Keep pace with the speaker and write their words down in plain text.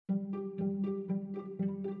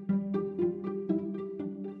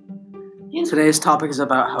Today's topic is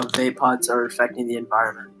about how vape pods are affecting the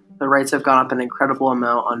environment. The rates have gone up an incredible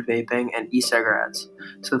amount on vaping and e-cigarettes,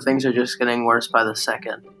 so things are just getting worse by the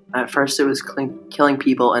second. At first it was killing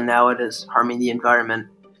people, and now it is harming the environment.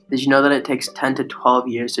 Did you know that it takes 10 to 12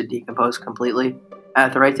 years to decompose completely?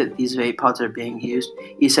 At the rate that these vape pods are being used,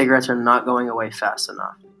 e-cigarettes are not going away fast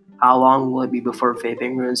enough. How long will it be before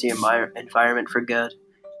vaping ruins the environment for good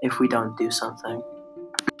if we don't do something?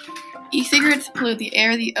 E-cigarettes pollute the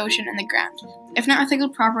air, the ocean, and the ground. If not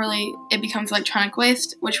recycled properly, it becomes electronic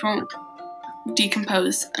waste, which won't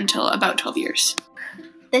decompose until about 12 years.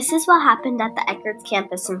 This is what happened at the Eckerd's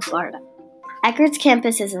campus in Florida. Eckerd's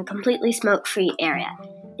campus is a completely smoke-free area,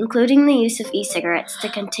 including the use of e-cigarettes to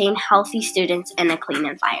contain healthy students and a clean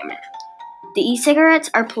environment. The e-cigarettes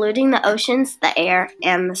are polluting the oceans, the air,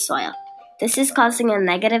 and the soil. This is causing a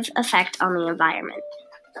negative effect on the environment.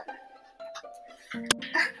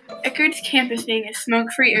 Eckerd's campus being a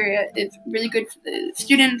smoke-free area is really good for the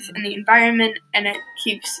students and the environment, and it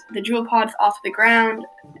keeps the jewel pods off the ground,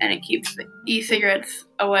 and it keeps the e-cigarettes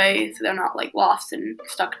away so they're not lost and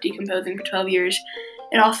stuck decomposing for 12 years.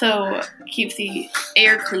 It also keeps the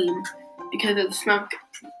air clean because of the smoke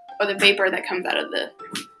or the vapor that comes out of the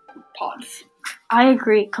pods. I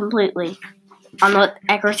agree completely on what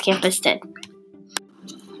Eckerd's campus did.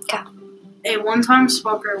 A one-time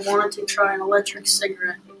smoker wanted to try an electric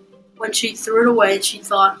cigarette. When she threw it away, she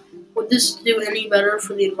thought, would this do any better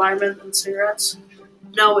for the environment than cigarettes?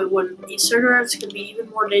 No, it wouldn't. E-cigarettes could be even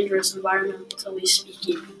more dangerous environmentally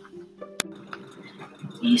speaking.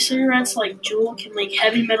 E-cigarettes like Juul can leak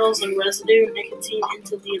heavy metals and residue nicotine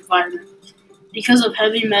into the environment. Because of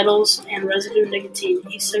heavy metals and residue nicotine,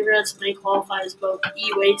 e-cigarettes may qualify as both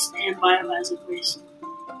e-waste and biohazard waste.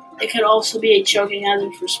 It could also be a choking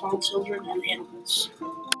hazard for small children and animals.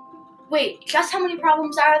 Wait, just how many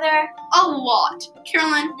problems are there? A lot.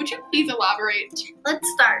 Caroline, would you please elaborate? Let's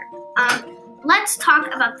start. Let's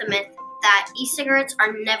talk about the myth that e-cigarettes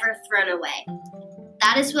are never thrown away.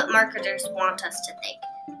 That is what marketers want us to think.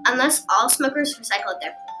 Unless all smokers recycled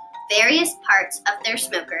their various parts of their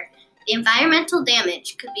smoker, the environmental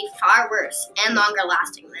damage could be far worse and longer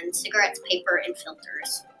lasting than cigarettes, paper, and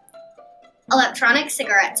filters. Electronic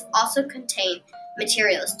cigarettes also contain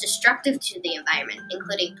materials destructive to the environment,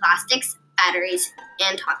 including plastics, batteries,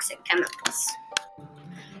 and toxic chemicals.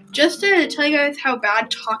 Just to tell you guys how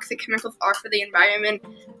bad toxic chemicals are for the environment,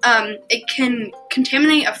 it can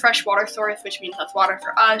contaminate a fresh water source, which means less water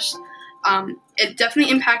for us. It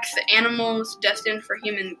definitely impacts the animals destined for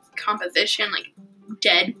human composition, like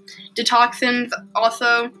dead. The toxins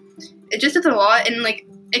also, it just does a lot, and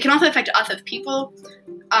it can also affect us as people.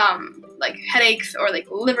 Like headaches or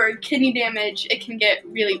liver, kidney damage. It can get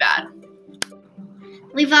really bad.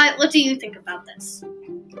 Levi, what do you think about this?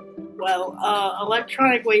 Well,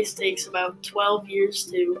 electronic waste takes about 12 years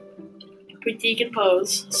to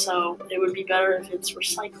decompose, so it would be better if it's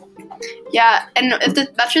recycled. Yeah, and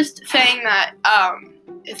that's just saying that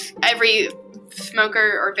if every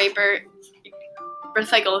smoker or vapor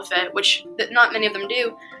recycles it, which not many of them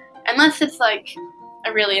do, unless it's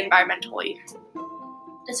a really environmentally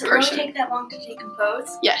Does it really take that long to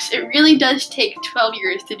decompose? Yes, it really does take 12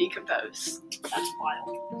 years to decompose. That's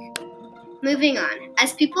wild. Moving on.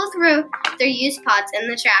 As people throw their used pods in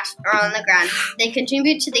the trash or on the ground, they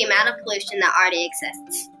contribute to the amount of pollution that already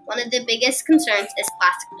exists. One of the biggest concerns is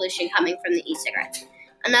plastic pollution coming from the e-cigarettes.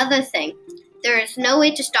 Another thing, there is no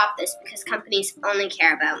way to stop this because companies only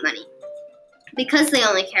care about money. Because they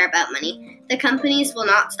only care about money, the companies will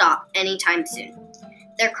not stop anytime soon.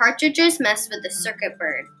 Their cartridges mess with the circuit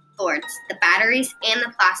boards, the batteries, and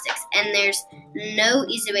the plastics, and there's no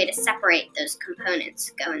easy way to separate those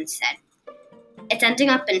components, Goen said. It's ending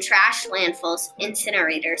up in trash, landfills,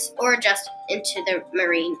 incinerators, or just into the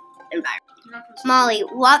marine environment. Molly,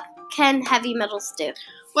 what can heavy metals do?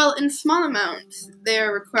 Well, in small amounts, they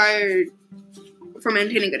are required for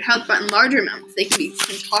maintaining good health, but in larger amounts, they can be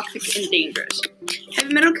toxic and dangerous.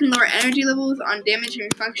 Heavy metal can lower energy levels on damaging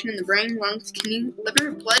function in the brain, lungs, kidney,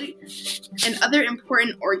 liver, blood, and other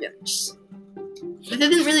important organs. This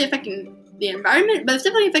isn't really affecting the environment, but it's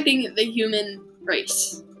definitely affecting the human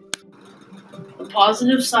race. The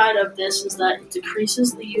positive side of this is that it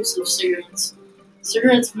decreases the use of cigarettes.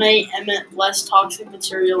 Cigarettes may emit less toxic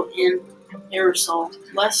material in aerosol,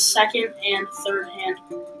 less second- and third-hand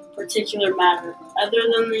particulate matter. Other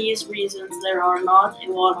than these reasons, there are not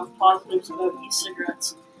a lot of positives about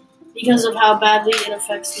e-cigarettes because of how badly it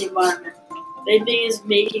affects the environment. Vaping is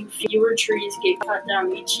making fewer trees get cut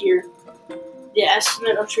down each year. The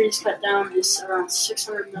estimate of trees cut down is around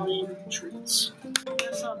 600 million trees.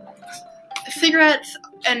 Cigarettes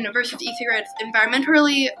and versus e-cigarettes,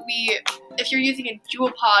 environmentally, if you're using a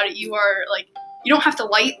Juul pod, you don't have to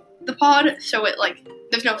light the pod, so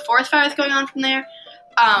there's no forest fires going on from there.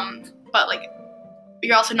 But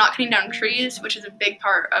you're also not cutting down trees, which is a big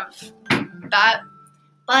part of that.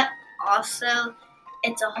 But also,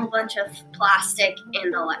 it's a whole bunch of plastic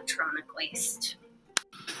and electronic waste.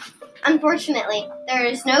 Unfortunately, there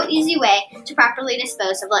is no easy way to properly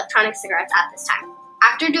dispose of electronic cigarettes at this time.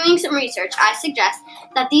 After doing some research, I suggest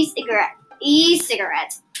that these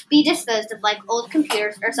e-cigarettes be disposed of like old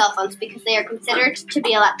computers or cell phones because they are considered to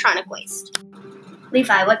be electronic waste.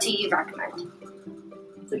 Levi, what do you recommend?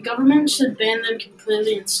 The government should ban them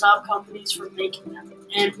completely and stop companies from making them.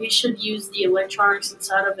 And we should use the electronics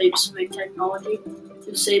inside of vapes to make technology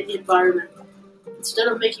to save the environment. Instead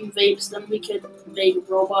of making vapes, then we could make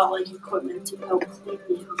robot-like equipment to help clean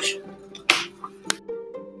the ocean.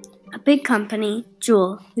 A big company,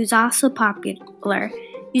 Juul, who's also popular,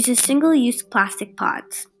 uses single-use plastic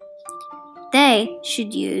pods. They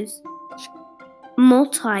should use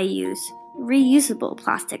multi-use, reusable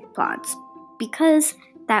plastic pods because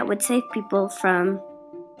that would save people from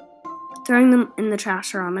throwing them in the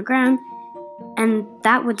trash or on the ground, and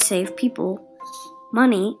that would save people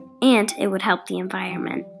money, and it would help the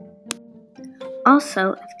environment.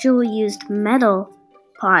 Also, if Juul used metal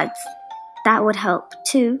pods, that would help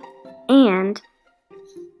too, and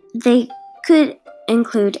they could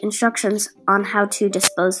include instructions on how to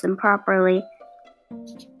dispose them properly.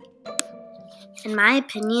 In my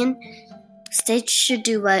opinion, states should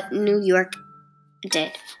do what New York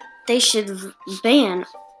did. They should ban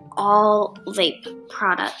all vape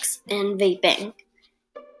products and vaping.